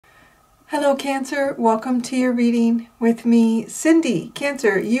Hello Cancer, welcome to your reading with me, Cindy.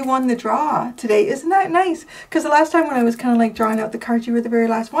 Cancer, you won the draw today. Isn't that nice? Because the last time when I was kind of like drawing out the cards, you were the very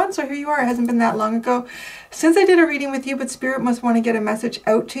last one. So here you are. It hasn't been that long ago since I did a reading with you, but Spirit must want to get a message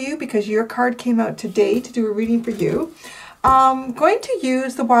out to you because your card came out today to do a reading for you. I'm going to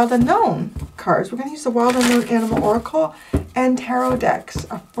use the Wild Unknown cards. We're going to use the Wild Unknown Animal Oracle and Tarot decks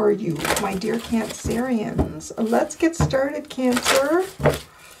for you, my dear Cancerians. Let's get started, Cancer.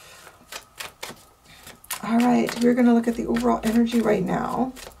 All right, we're going to look at the overall energy right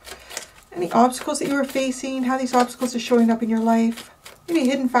now. Any obstacles that you are facing, how these obstacles are showing up in your life, any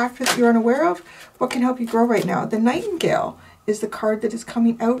hidden factors that you're unaware of, what can help you grow right now. The Nightingale is the card that is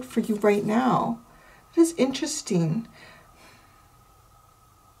coming out for you right now. It is interesting.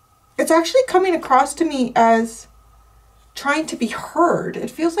 It's actually coming across to me as trying to be heard.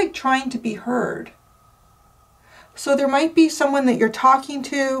 It feels like trying to be heard. So there might be someone that you're talking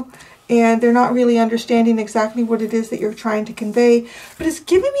to and they're not really understanding exactly what it is that you're trying to convey. But it's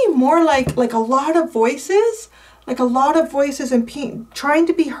giving me more like a lot of voices. Like a lot of voices and trying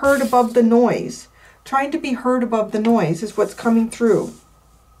to be heard above the noise. Trying to be heard above the noise is what's coming through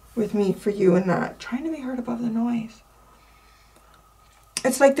with me for you in that. Trying to be heard above the noise.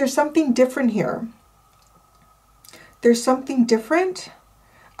 It's like there's something different here. There's something different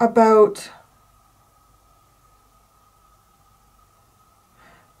about...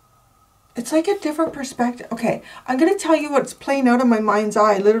 It's like a different perspective. Okay, I'm going to tell you what's playing out in my mind's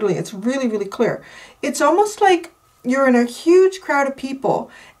eye. Literally, it's really, really clear. It's almost like you're in a huge crowd of people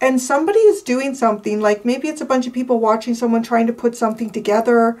and somebody is doing something. Like maybe it's a bunch of people watching someone trying to put something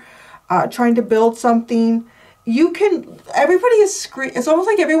together, trying to build something. Everybody is screaming. It's almost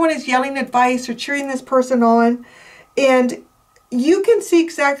like everyone is yelling advice or cheering this person on. And you can see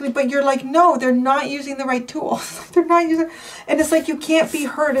exactly, but you're like, no, they're not using the right tools. They're not using, and it's like you can't be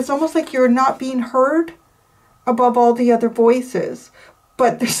heard. It's almost like you're not being heard above all the other voices.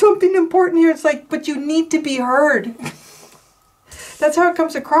 But there's something important here. It's like, but you need to be heard. That's how it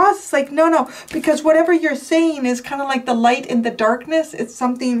comes across. It's like, no, because whatever you're saying is kind of like the light in the darkness. It's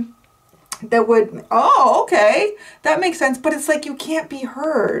something that would, oh, okay, that makes sense. But it's like you can't be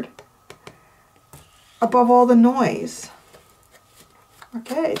heard above all the noise.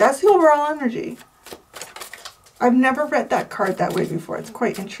 Okay, that's the overall energy. I've never read that card that way before. It's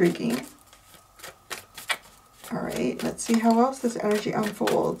quite intriguing. All right, let's see how else this energy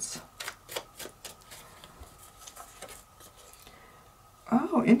unfolds.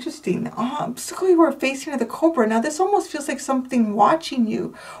 Oh, interesting. The obstacle you are facing the Cobra. Now, this almost feels like something watching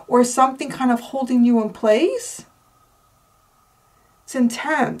you or something kind of holding you in place. It's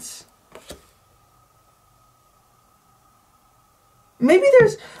intense. Maybe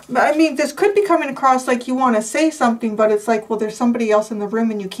this could be coming across like you want to say something, but it's like, well, there's somebody else in the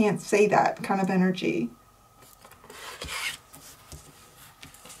room and you can't say that kind of energy.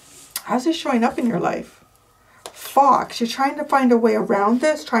 How's this showing up in your life? Fox, you're trying to find a way around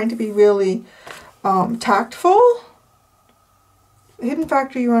this, trying to be really tactful. Hidden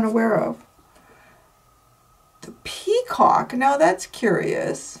factor you're unaware of. The Peacock, now that's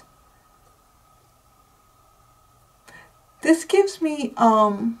curious. This gives me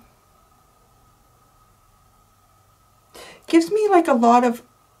like a lot of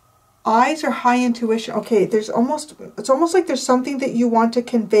eyes or high intuition. Okay, it's almost like there's something that you want to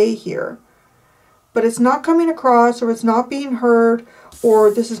convey here, but it's not coming across, or it's not being heard,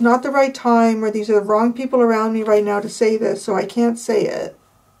 or this is not the right time, or these are the wrong people around me right now to say this, so I can't say it.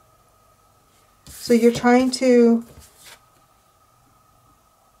 So you're trying to...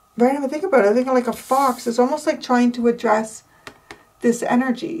 Right, I'm thinking about it. I think like a fox. It's almost like trying to address this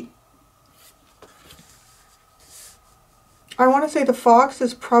energy. I want to say the fox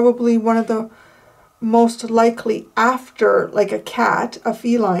is probably one of the most likely after like a cat, a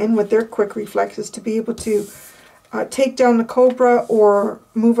feline with their quick reflexes to be able to take down the Cobra or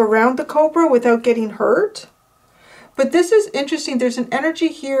move around the Cobra without getting hurt. But this is interesting. There's an energy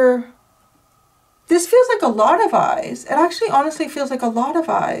here. This feels like a lot of eyes. It actually honestly feels like a lot of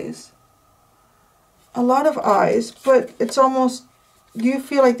eyes. A lot of eyes, but it's almost, you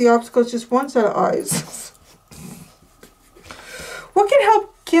feel like the obstacle is just one set of eyes. What can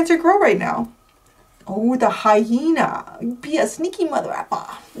help Cancer grow right now? Oh, the hyena. Be a sneaky mother effer.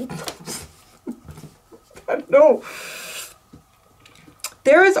 No.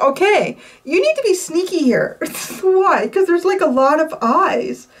 There is, okay. You need to be sneaky here. Why? Because there's like a lot of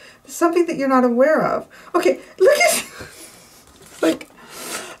eyes. Something that you're not aware of. Okay, look at, like,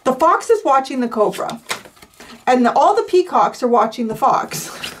 the fox is watching the Cobra, and all the peacocks are watching the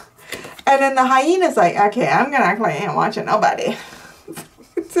fox, and then the hyena's like, okay, I'm gonna act like I ain't watching nobody.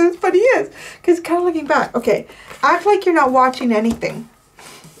 But he is. Because kind of looking back. Okay. Act like you're not watching anything.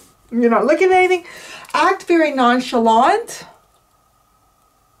 You're not looking at anything. Act very nonchalant.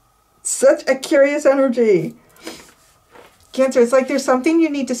 Such a curious energy. Cancer, it's like there's something you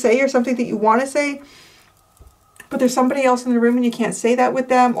need to say or something that you want to say, but there's somebody else in the room and you can't say that with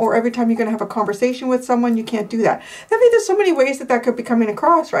them, or every time you're going to have a conversation with someone, you can't do that. I mean, there's so many ways that that could be coming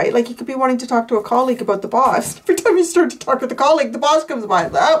across, right? Like you could be wanting to talk to a colleague about the boss. Every time you start to talk with the colleague, the boss comes by.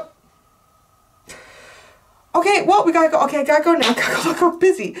 Oh. Okay, well, we got to go. Okay, I got to go now. Got to go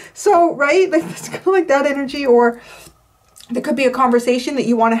busy. So, right? Like, it's kind of like that energy, or there could be a conversation that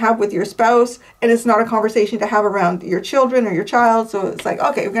you want to have with your spouse, and it's not a conversation to have around your children or your child. So it's like,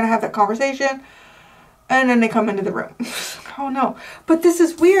 okay, we're going to have that conversation. And then they come into the room. Oh, no. But this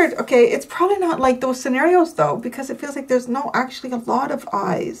is weird. Okay, it's probably not like those scenarios, though, because it feels like there's no actually a lot of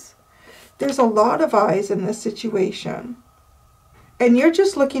eyes. There's a lot of eyes in this situation. And you're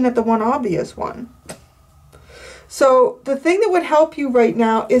just looking at the one obvious one. So the thing that would help you right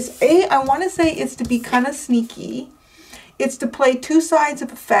now is, I want to say it's to be kind of sneaky. It's to play two sides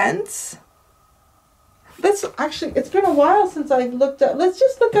of a fence. Let's actually, it's been a while since I've looked at, let's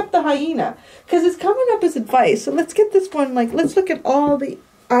just look up the hyena, because it's coming up as advice. So let's get this one, like, let's look at all the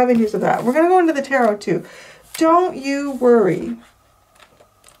avenues of that. We're going to go into the tarot too. Don't you worry.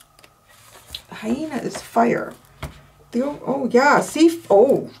 The hyena is fire. Oh yeah, see,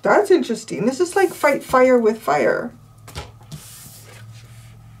 oh, that's interesting. This is like fight fire with fire.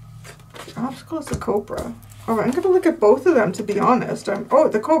 Obstacle is the cobra. All right, I'm going to look at both of them, to be honest. Oh,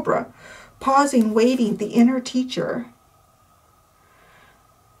 the cobra. Pausing, waiting, the inner teacher.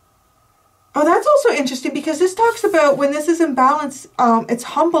 Oh, that's also interesting, because this talks about when this is in balance, it's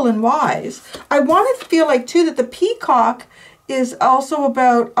humble and wise. I want to feel like, too, that the peacock is also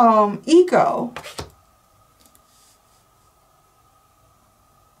about ego.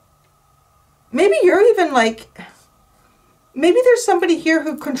 Maybe you're even like... Maybe there's somebody here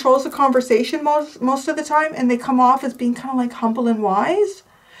who controls the conversation most of the time, and they come off as being kind of like humble and wise.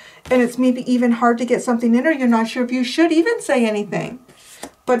 And it's maybe even hard to get something in, or you're not sure if you should even say anything.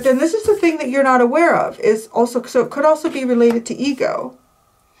 But then this is the thing that you're not aware of, is also, so it could also be related to ego.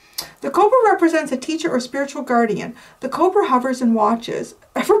 The cobra represents a teacher or spiritual guardian. The cobra hovers and watches,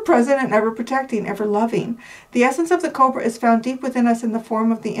 ever present and ever protecting, ever loving. The essence of the cobra is found deep within us in the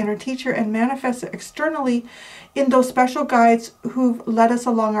form of the inner teacher and manifests externally in those special guides who've led us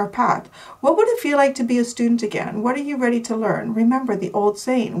along our path. What would it feel like to be a student again? What are you ready to learn? Remember the old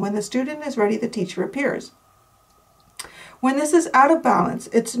saying, when the student is ready, the teacher appears. When this is out of balance,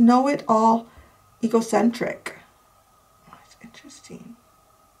 it's know-it-all egocentric. Oh, it's interesting.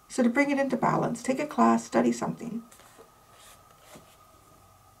 So to bring it into balance, take a class, study something.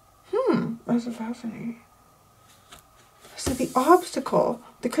 That's fascinating. So the obstacle,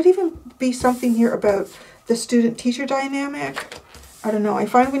 there could even be something here about the student-teacher dynamic. I don't know. I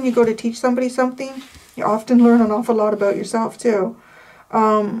find when you go to teach somebody something, you often learn an awful lot about yourself too.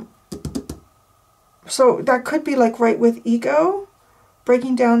 So that could be like right with ego,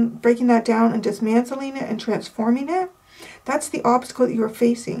 breaking that down and dismantling it and transforming it. That's the obstacle that you're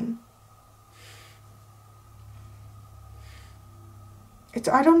facing.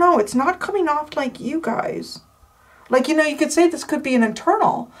 I don't know, it's not coming off like you guys. Like, you know, you could say this could be an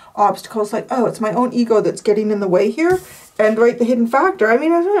internal obstacle. It's like, oh, it's my own ego that's getting in the way here. And right, the hidden factor, I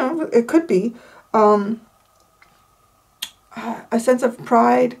mean, I don't know, it could be a sense of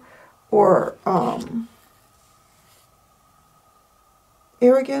pride or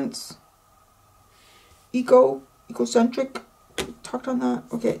arrogance, egocentric. Talked on that.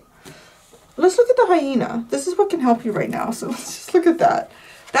 Okay. Let's look at the hyena. This is what can help you right now. So let's just look at that.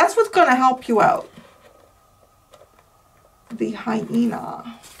 That's what's going to help you out. The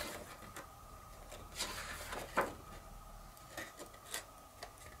hyena.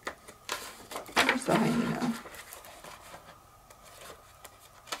 Where's the hyena?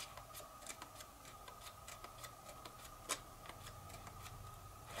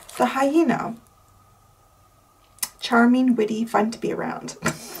 The hyena. Charming, witty, fun to be around.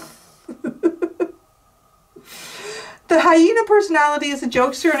 The hyena personality is a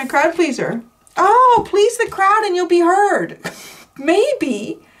jokester and a crowd pleaser. Oh, please the crowd and you'll be heard.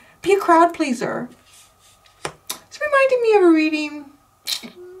 Maybe be a crowd pleaser. It's reminding me of a reading.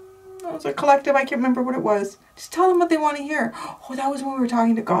 It was a collective. I can't remember what it was. Just tell them what they want to hear. Oh, that was when we were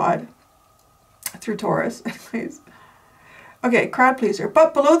talking to God through Taurus. Anyways. Okay, crowd pleaser.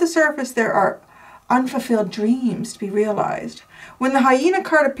 But below the surface, there are unfulfilled dreams to be realized. When the hyena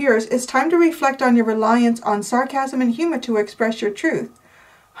card appears, it's time to reflect on your reliance on sarcasm and humor to express your truth.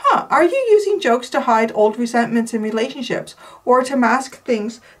 Huh, are you using jokes to hide old resentments in relationships or to mask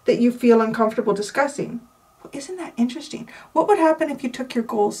things that you feel uncomfortable discussing? Well, isn't that interesting? What would happen if you took your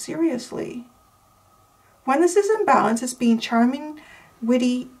goals seriously? When this is in balance, it's being charming,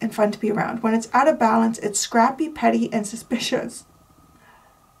 witty, and fun to be around. When it's out of balance, it's scrappy, petty, and suspicious.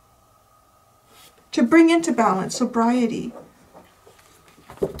 To bring into balance, sobriety.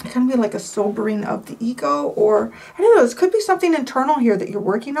 It can be like a sobering of the ego, or I don't know, this could be something internal here that you're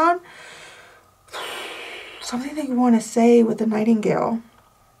working on. Something that you want to say with the nightingale.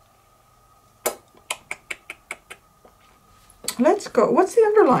 Let's go. What's the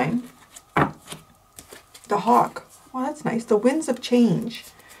underline? The hawk. Well, that's nice. The winds of change.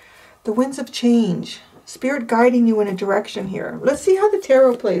 The winds of change. Spirit guiding you in a direction here. Let's see how the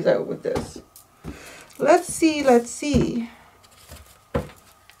tarot plays out with this. Let's see, let's see.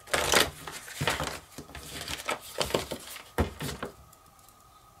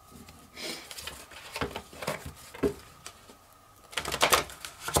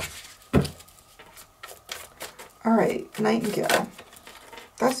 All right, Nightingale.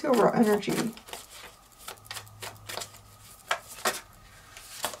 That's the overall energy.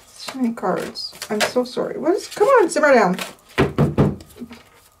 So many cards. I'm so sorry. What is? Come on, simmer down.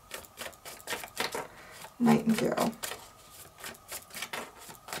 Nightingale.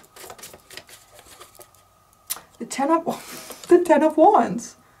 The Ten of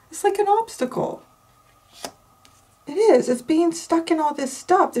Wands. It's like an obstacle. It is. It's being stuck in all this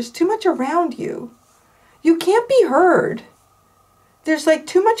stuff. There's too much around you. You can't be heard. There's like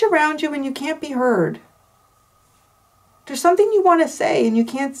too much around you and you can't be heard. There's something you want to say and you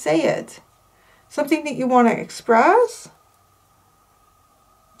can't say it. Something that you want to express.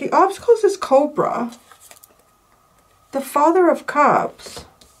 The obstacles is Cobra. The Father of Cups.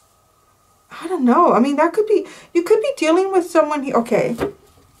 I don't know. I mean, that could be, you could be dealing with someone here. Okay.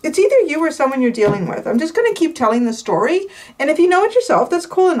 It's either you or someone you're dealing with. I'm just going to keep telling the story. And if you know it yourself, that's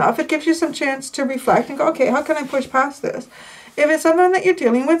cool enough. It gives you some chance to reflect and go, okay, how can I push past this? If it's someone that you're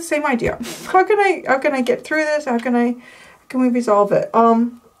dealing with, same idea. How can I get through this? How can we resolve it?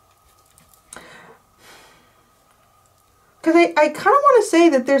 Because I kind of want to say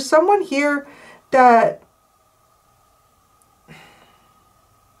that there's someone here that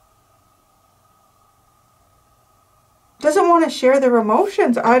doesn't want to share their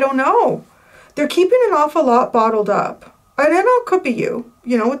emotions. I don't know. They're keeping an awful lot bottled up. I don't know, it could be you,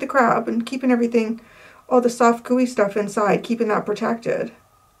 with the crab and keeping everything, all the soft, gooey stuff inside, keeping that protected.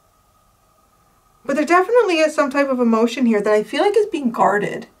 But there definitely is some type of emotion here that I feel like is being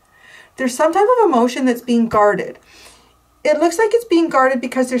guarded. There's some type of emotion that's being guarded. It looks like it's being guarded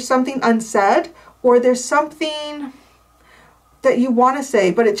because there's something unsaid, or there's something that you want to say,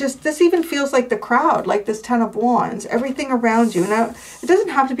 but this even feels like the crowd, like this Ten of Wands, everything around you. Now, it doesn't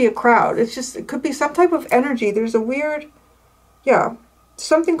have to be a crowd. It could be some type of energy. There's a weird,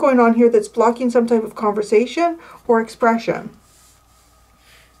 something going on here that's blocking some type of conversation or expression.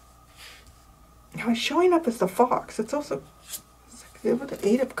 Now, it's showing up as the fox. It's like with the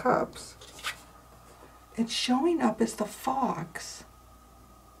Eight of Cups. It's showing up as the fox.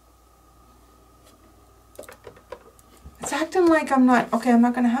 It's acting like I'm not going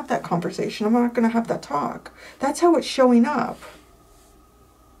to have that conversation. I'm not going to have that talk. That's how it's showing up.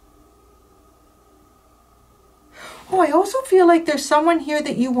 Oh, I also feel like there's someone here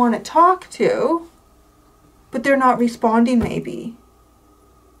that you want to talk to, but they're not responding maybe.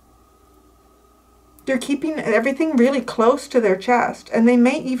 They're keeping everything really close to their chest. And they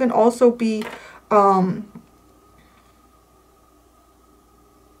may even also be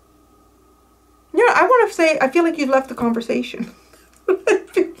I want to say, I feel like you've left the conversation.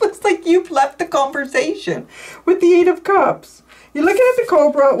 It looks like you've left the conversation with the Eight of Cups. You're looking at the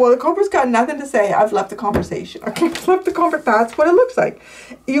Cobra. Well, the Cobra's got nothing to say. I've left the conversation. Okay, I've left the conversation. That's what it looks like.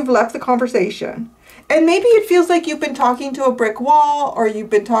 You've left the conversation. And maybe it feels like you've been talking to a brick wall, or you've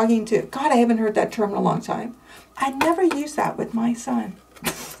been talking to, God, I haven't heard that term in a long time. I never use that with my son.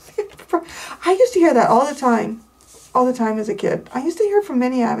 I used to hear that all the time as a kid. I used to hear it from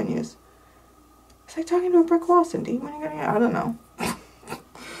many avenues. It's like talking to a brick wall, Cindy. When are you gonna? I don't know. Isn't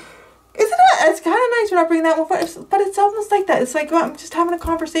it? It's kind of nice when I bring that one, but it's almost like that. It's like, well, I'm just having a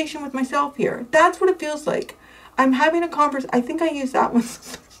conversation with myself here. That's what it feels like. I'm having a conversation. I think I use that one.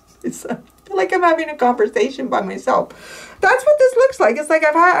 It's like I'm having a conversation by myself. That's what this looks like. It's like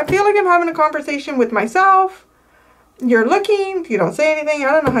I feel like I'm having a conversation with myself. You're looking. You don't say anything.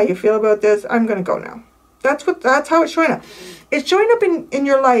 I don't know how you feel about this. I'm gonna go now. That's how it's showing up. It's showing up in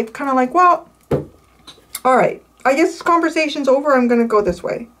your life, kind of like, well, all right, I guess this conversation's over. I'm going to go this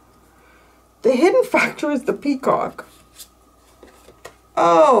way. The hidden factor is the peacock.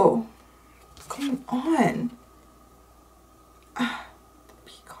 Oh, what's going on? The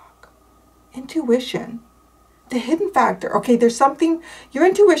peacock. Intuition. The hidden factor. Okay, there's something. Your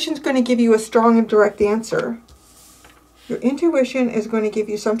intuition's going to give you a strong and direct answer. Your intuition is going to give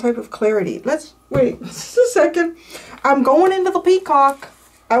you some type of clarity. Let's wait just a second. I'm going into the peacock.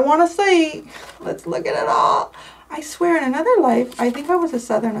 I want to say, let's look at it all. I swear, in another life, I think I was a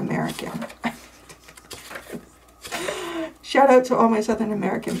Southern American. Shout out to all my Southern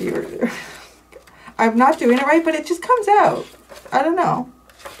American viewers. I'm not doing it right, but it just comes out. I don't know.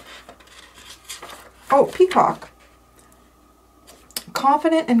 Oh, peacock.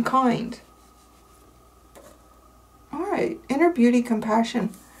 Confident and kind. All right. Inner beauty, compassion.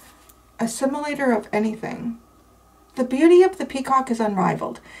 Assimilator of anything. The beauty of the peacock is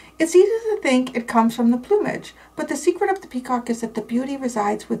unrivaled. It's easy to think it comes from the plumage, but the secret of the peacock is that the beauty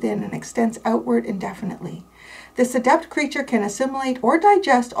resides within and extends outward indefinitely. This adept creature can assimilate or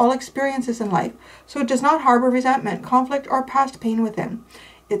digest all experiences in life, so it does not harbor resentment, conflict, or past pain within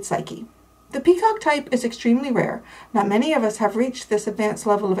its psyche. The peacock type is extremely rare. Not many of us have reached this advanced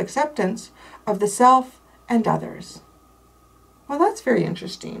level of acceptance of the self and others. Well, that's very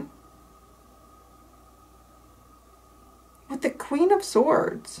interesting. With the Queen of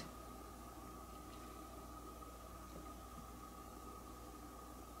Swords.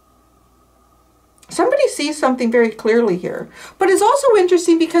 Somebody sees something very clearly here. But it's also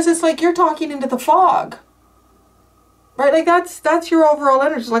interesting because it's like you're talking into the fog. Right? Like that's your overall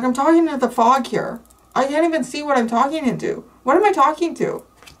energy. Like I'm talking into the fog here. I can't even see what I'm talking into. What am I talking to?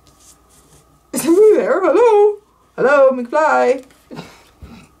 Is somebody there? Hello? Hello, McFly.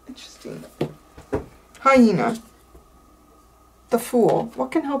 Interesting. Hyena. The Fool.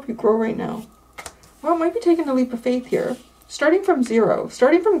 What can help you grow right now? Well, it might be taking a leap of faith here. Starting from zero.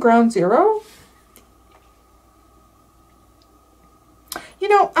 Starting from ground zero? You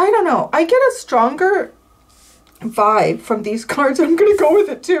know, I don't know. I get a stronger vibe from these cards. I'm going to go with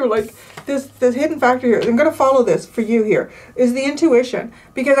it too. Like this hidden factor here. I'm going to follow this for you here. Is the intuition.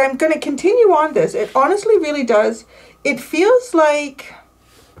 Because I'm going to continue on this. It honestly really does. It feels like...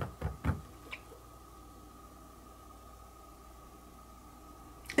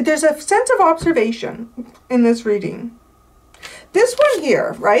 there's a sense of observation in this reading. This one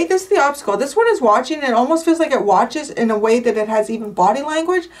here, right? This is the obstacle. This one is watching. And it almost feels like it watches in a way that it has even body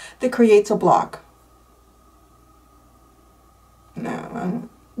language that creates a block. No,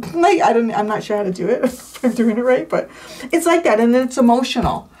 I'm not sure how to do it. If I'm doing it right, but it's like that. And then it's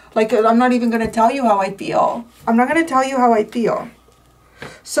emotional. Like I'm not even going to tell you how I feel. I'm not going to tell you how I feel.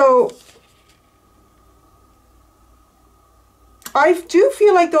 So I do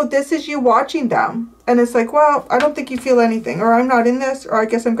feel like, though, this is you watching them. And it's like, well, I don't think you feel anything. Or I'm not in this. Or I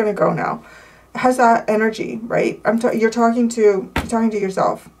guess I'm going to go now. It has that energy, right? You're talking to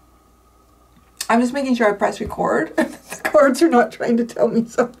yourself. I'm just making sure I press record. The cards are not trying to tell me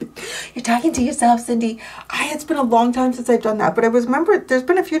something. You're talking to yourself, Cindy. It's been a long time since I've done that. But I remember there's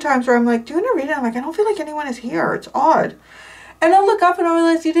been a few times where I'm like, doing a reading. I'm like, I don't feel like anyone is here. It's odd. And I'll look up and I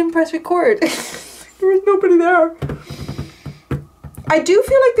realize you didn't press record. There was nobody there. I do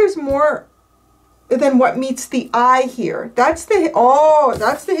feel like there's more than what meets the eye here. That's the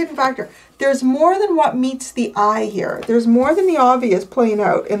hidden factor. There's more than what meets the eye here. There's more than the obvious playing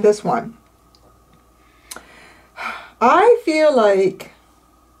out in this one. I feel like,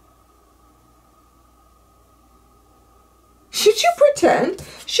 should you pretend?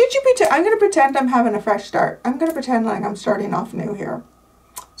 I'm going to pretend I'm having a fresh start. I'm going to pretend like I'm starting off new here.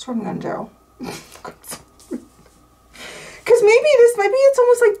 That's what I'm going to do. Because maybe it's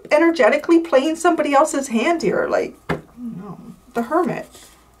almost like energetically playing somebody else's hand here. Like, I don't know, the Hermit.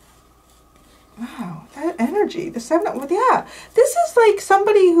 Wow, that energy. The Seven, well, yeah. This is like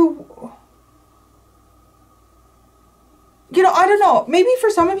somebody who, you know, I don't know. Maybe for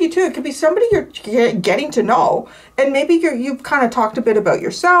some of you too, it could be somebody you're getting to know. And maybe you've kind of talked a bit about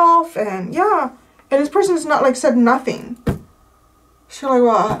yourself. And yeah, and this person's not like said nothing. So like,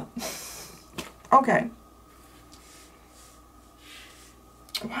 well, okay.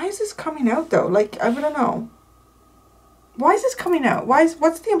 Why is this coming out though? Like, I don't know. Why is this coming out?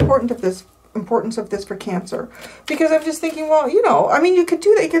 What's the importance of this for Cancer? Because I'm just thinking, well, you know, I mean, you could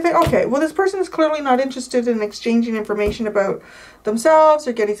do that. You could think, okay, well, this person is clearly not interested in exchanging information about themselves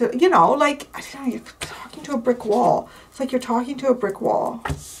or getting to, you know, like, I don't know, you're talking to a brick wall. It's like you're talking to a brick wall.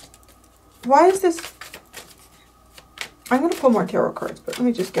 Why is this? I'm going to pull more tarot cards, but let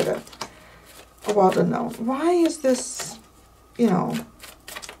me just get a while to know. Why is this, you know,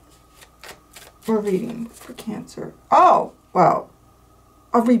 we're reading for Cancer? Oh, well,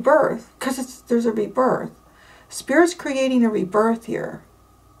 a rebirth, because there's a rebirth. Spirit's creating a rebirth here.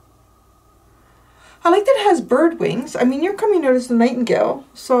 I like that it has bird wings. I mean, you're coming out as the nightingale.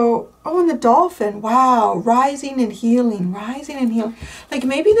 So, oh, and the dolphin. Wow. Rising and healing. Rising and healing. Like,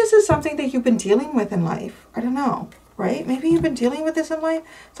 maybe this is something that you've been dealing with in life. I don't know. Right? Maybe you've been dealing with this in life.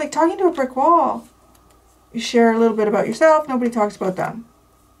 It's like talking to a brick wall. You share a little bit about yourself. Nobody talks about them.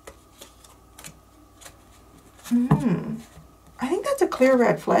 I think that's a clear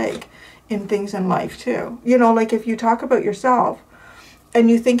red flag in things in life, too. You know, like if you talk about yourself, and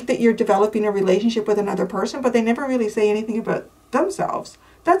you think that you're developing a relationship with another person, but they never really say anything about themselves.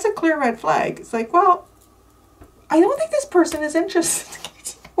 That's a clear red flag. It's like, well, I don't think this person is interested.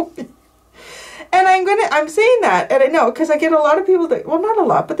 And I'm saying that, and I know, because I get a lot of people that, well, not a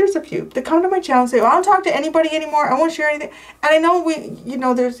lot, but there's a few that come to my channel and say, well, I don't talk to anybody anymore. I won't share anything. And I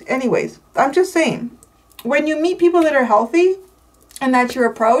know there's, anyways, I'm just saying, when you meet people that are healthy, and that's your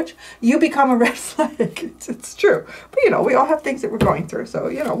approach, you become a red flag. It's true. But, we all have things that we're going through. So,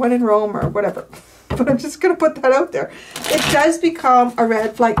 when in Rome or whatever. But I'm just going to put that out there. It does become a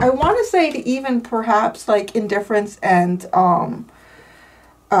red flag. I want to say to even perhaps like indifference and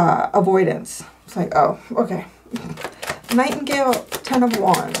avoidance. It's like, oh, okay. Nightingale, 10 of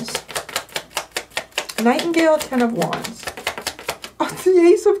Wands. Nightingale, 10 of Wands. Oh, the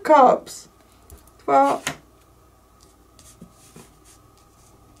Ace of Cups. Well...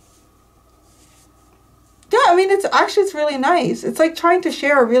 yeah, I mean, it's really nice. It's like trying to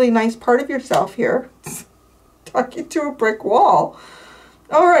share a really nice part of yourself here. Talking to a brick wall.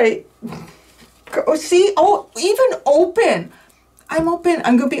 All right. Go, see? Oh, even open. I'm open.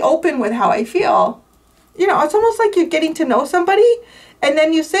 I'm going to be open with how I feel. It's almost like you're getting to know somebody. And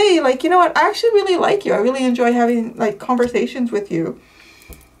then you say, like, you know what? I actually really like you. I really enjoy having, like, conversations with you.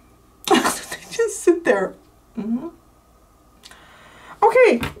 They just sit there.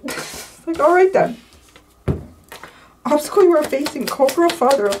 Okay. Like, all right, then. Obstacle you are facing, Cobra,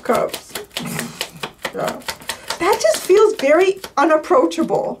 Father of Cups. Yeah. That just feels very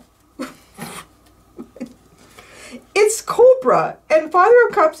unapproachable. It's Cobra, and Father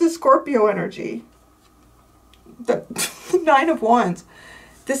of Cups is Scorpio energy. The 9 of Wands.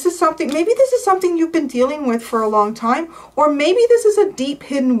 This is something, maybe this is something you've been dealing with for a long time, or maybe this is a deep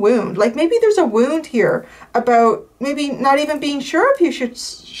hidden wound. Like maybe there's a wound here about maybe not even being sure if you should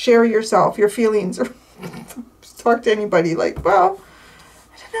share yourself, your feelings, or talk to anybody. Like, well,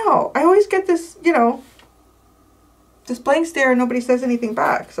 I don't know. I always get this, this blank stare and nobody says anything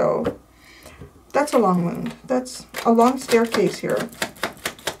back. So that's a long wound. That's a long staircase here.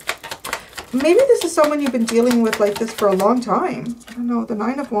 Maybe this is someone you've been dealing with like this for a long time. I don't know. The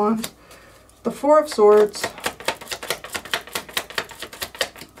 9 of Wands, the 4 of Swords.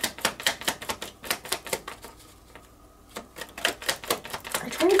 I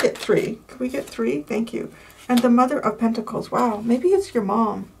try to get 3. Can we get 3? Thank you. And the Mother of Pentacles. Wow, maybe it's your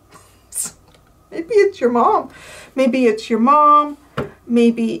mom. Maybe it's your mom. Maybe it's your mom.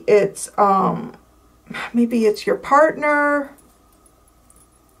 Maybe it's your partner.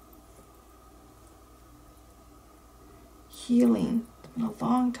 Healing. It's been a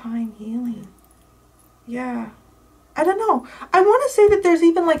long time healing. Yeah. I don't know. I want to say that there's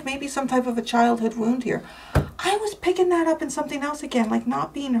even like maybe some type of a childhood wound here. I was picking that up in something else again, like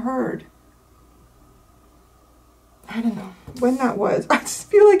not being heard. I don't know when that was. I just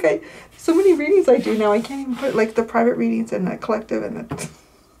feel like so many readings I do now, I can't even put like the private readings and the collective and the,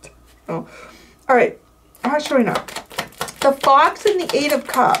 oh. All right, I'm not showing up. The Fox and the 8 of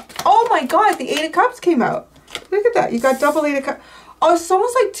Cups. Oh my God, the 8 of Cups came out. Look at that, you got double 8 of Cups. Oh, it's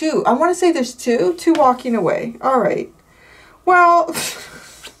almost like 2. I want to say there's 2 walking away. All right. Well,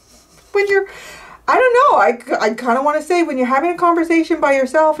 when you're, I don't know. I kind of want to say when you're having a conversation by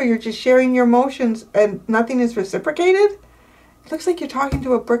yourself or you're just sharing your emotions and nothing is reciprocated, it looks like you're talking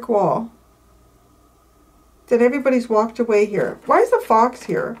to a brick wall. That everybody's walked away here. Why is the Fox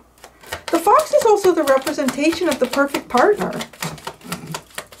here? The Fox is also the representation of the perfect partner.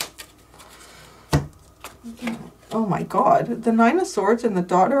 Oh my God. The 9 of Swords and the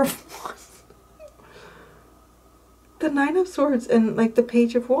Daughter of the 9 of Swords and like the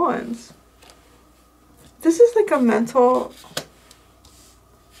Page of Wands. This is like a mental...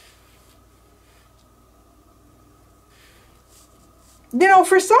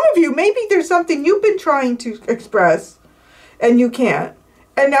 for some of you, maybe there's something you've been trying to express and you can't.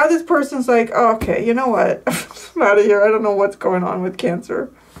 And now this person's like, oh, okay, you know what? I'm out of here. I don't know what's going on with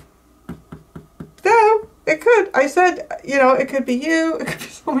Cancer. Yeah, it could. I said, it could be you. It could be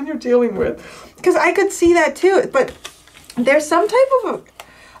someone you're dealing with. Because I could see that too. But there's some type of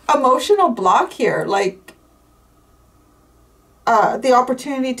emotional block here. Like, the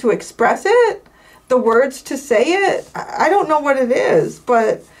opportunity to express it, the words to say it. I don't know what it is,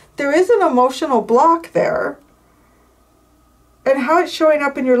 but there is an emotional block there. And how it's showing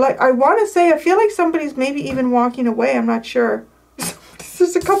up in your life. I want to say, I feel like somebody's maybe even walking away. I'm not sure.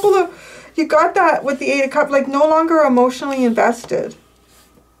 There's a couple of, you got that with the Eight of Cups, like no longer emotionally invested.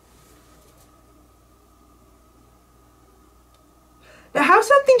 Now, how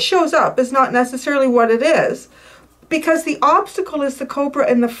something shows up is not necessarily what it is, because the obstacle is the Cobra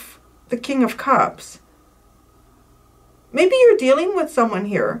and the King of Cups. Maybe you're dealing with someone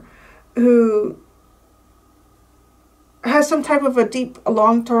here who has some type of a deep,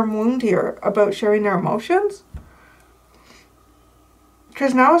 long-term wound here about sharing their emotions.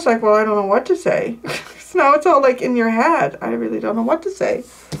 Because now it's like, well, I don't know what to say. So now it's all like in your head. I really don't know what to say.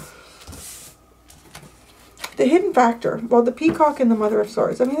 The hidden factor. Well, the Peacock and the Mother of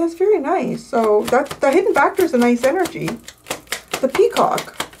Swords. I mean, that's very nice. So the hidden factor is a nice energy. The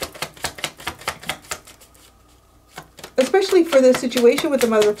Peacock. Especially for this situation with the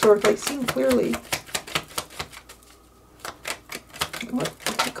Mother of Swords, like seeing clearly. What?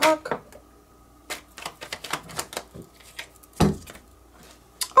 The Peacock?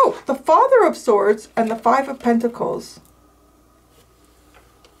 Oh, the Father of Swords and the Five of Pentacles.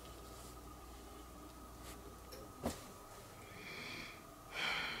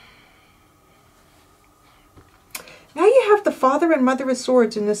 Now you have the Father and Mother of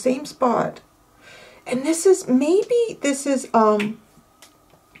Swords in the same spot. And this is, maybe this is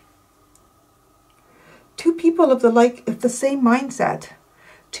two people of the same mindset.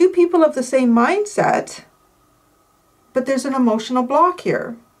 Two people of the same mindset, but there's an emotional block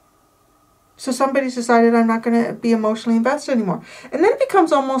here. So somebody's decided, I'm not going to be emotionally invested anymore. And then it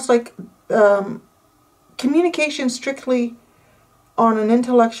becomes almost like communication strictly on an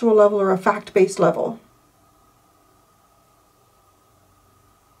intellectual level or a fact-based level.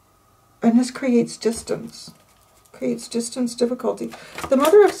 And this creates distance. Creates distance, difficulty. The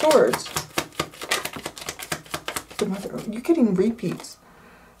Mother of Swords. You're getting repeats.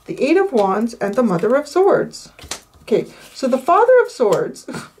 The Eight of Wands and the Mother of Swords. Okay, so the Father of Swords,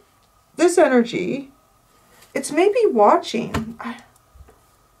 this energy, it's maybe watching.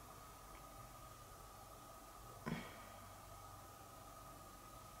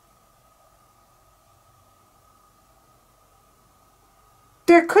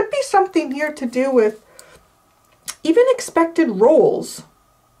 There could be something here to do with even expected roles.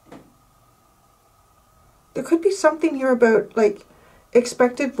 There could be something here about like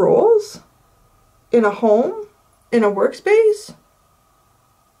expected roles in a home, in a workspace.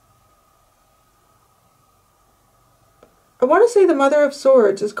 I want to say the Mother of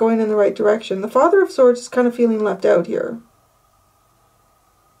Swords is going in the right direction. The Father of Swords is kind of feeling left out here.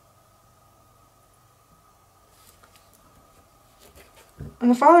 And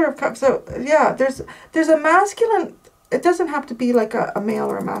the Father of Cups, so yeah, there's a masculine, it doesn't have to be like a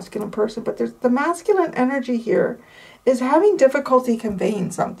male or a masculine person, but there's the masculine energy here is having difficulty conveying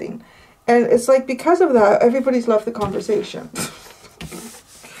something. And it's like because of that, everybody's left the conversation.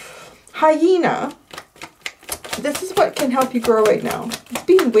 Hyena, this is what can help you grow right now. It's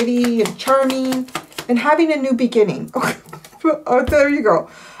being witty and charming and having a new beginning. Oh, there you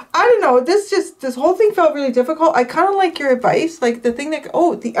go. I don't know, this whole thing felt really difficult. I kind of like your advice, like the thing that,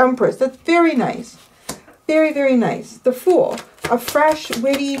 oh, the Empress, that's very nice. Very, very nice. The Fool, a fresh,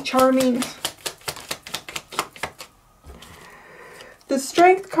 witty, charming. The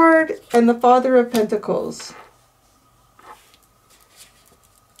Strength card and the Father of Pentacles.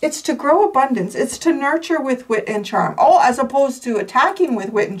 It's to grow abundance. It's to nurture with wit and charm. Oh, as opposed to attacking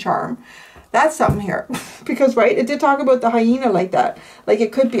with wit and charm. That's something here. Because, right, it did talk about the hyena like that. Like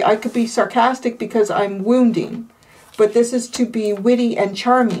it could be, I could be sarcastic because I'm wounding. But this is to be witty and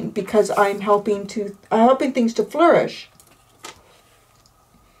charming because I'm helping things to flourish.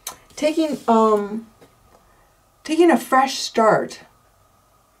 Taking a fresh start.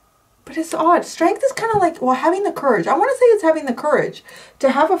 But it's odd. Strength is kind of like, well, having the courage. I want to say it's having the courage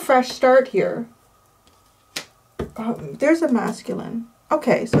to have a fresh start here. There's a masculine.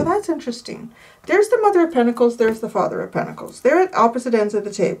 Okay, so that's interesting. There's the Mother of Pentacles, there's the Father of Pentacles. They're at opposite ends of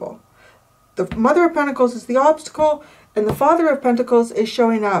the table. The Mother of Pentacles is the obstacle, and the Father of Pentacles is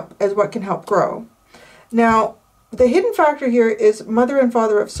showing up as what can help grow. Now, the hidden factor here is Mother and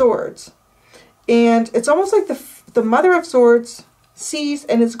Father of Swords. And it's almost like the Mother of Swords sees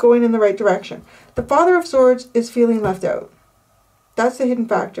and is going in the right direction. The Father of Swords is feeling left out. That's the hidden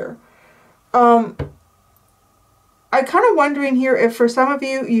factor. I'm kind of wondering here if for some of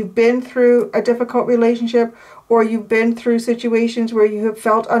you, you've been through a difficult relationship or you've been through situations where you have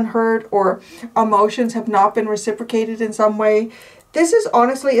felt unheard or emotions have not been reciprocated in some way. this is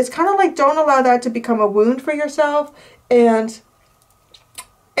honestly, it's kind of like, don't allow that to become a wound for yourself, and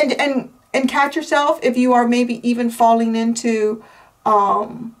catch yourself if you are maybe even falling into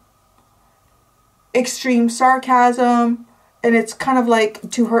extreme sarcasm, and it's kind of like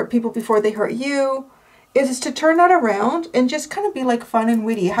to hurt people before they hurt you. Is to turn that around and just kind of be like fun and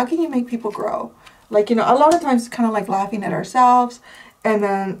witty. How can you make people grow? Like, you know, a lot of times it's kind of like laughing at ourselves, and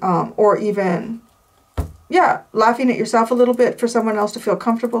then or even, yeah, laughing at yourself a little bit for someone else to feel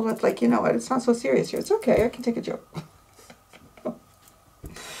comfortable with, like, you know what, it's not so serious here. It's okay, I can take a joke. Yeah,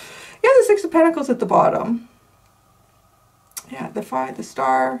 the Six of Pentacles at the bottom. Yeah, the Five, the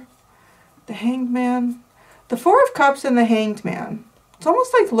Star, the Hanged Man, the Four of Cups, and the Hanged Man. It's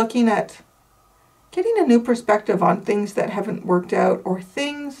almost like looking at getting a new perspective on things that haven't worked out, or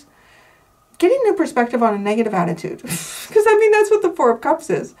things, getting new perspective on a negative attitude. Because, I mean, that's what the Four of Cups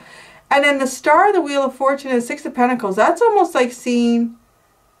is. And then the Star, the Wheel of Fortune, and the Six of Pentacles, that's almost like seeing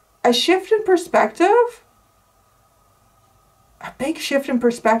a shift in perspective. A big shift in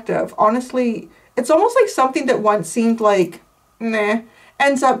perspective. Honestly, it's almost like something that once seemed like, meh,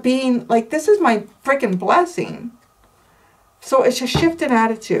 ends up being like, this is my freaking blessing. So it's a shift in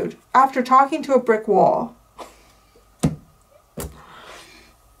attitude after talking to a brick wall.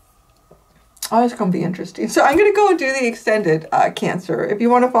 Oh, it's going to be interesting. So I'm going to go and do the extended Cancer. If you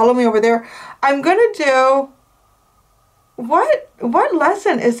want to follow me over there, I'm going to do what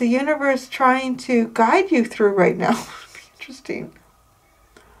lesson is the universe trying to guide you through right now? Interesting.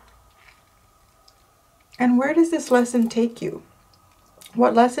 And where does this lesson take you?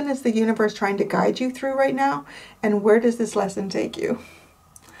 What lesson is the universe trying to guide you through right now? And where does this lesson take you?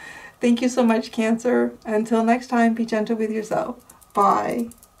 Thank you so much, Cancer. Until next time, be gentle with yourself.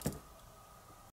 Bye.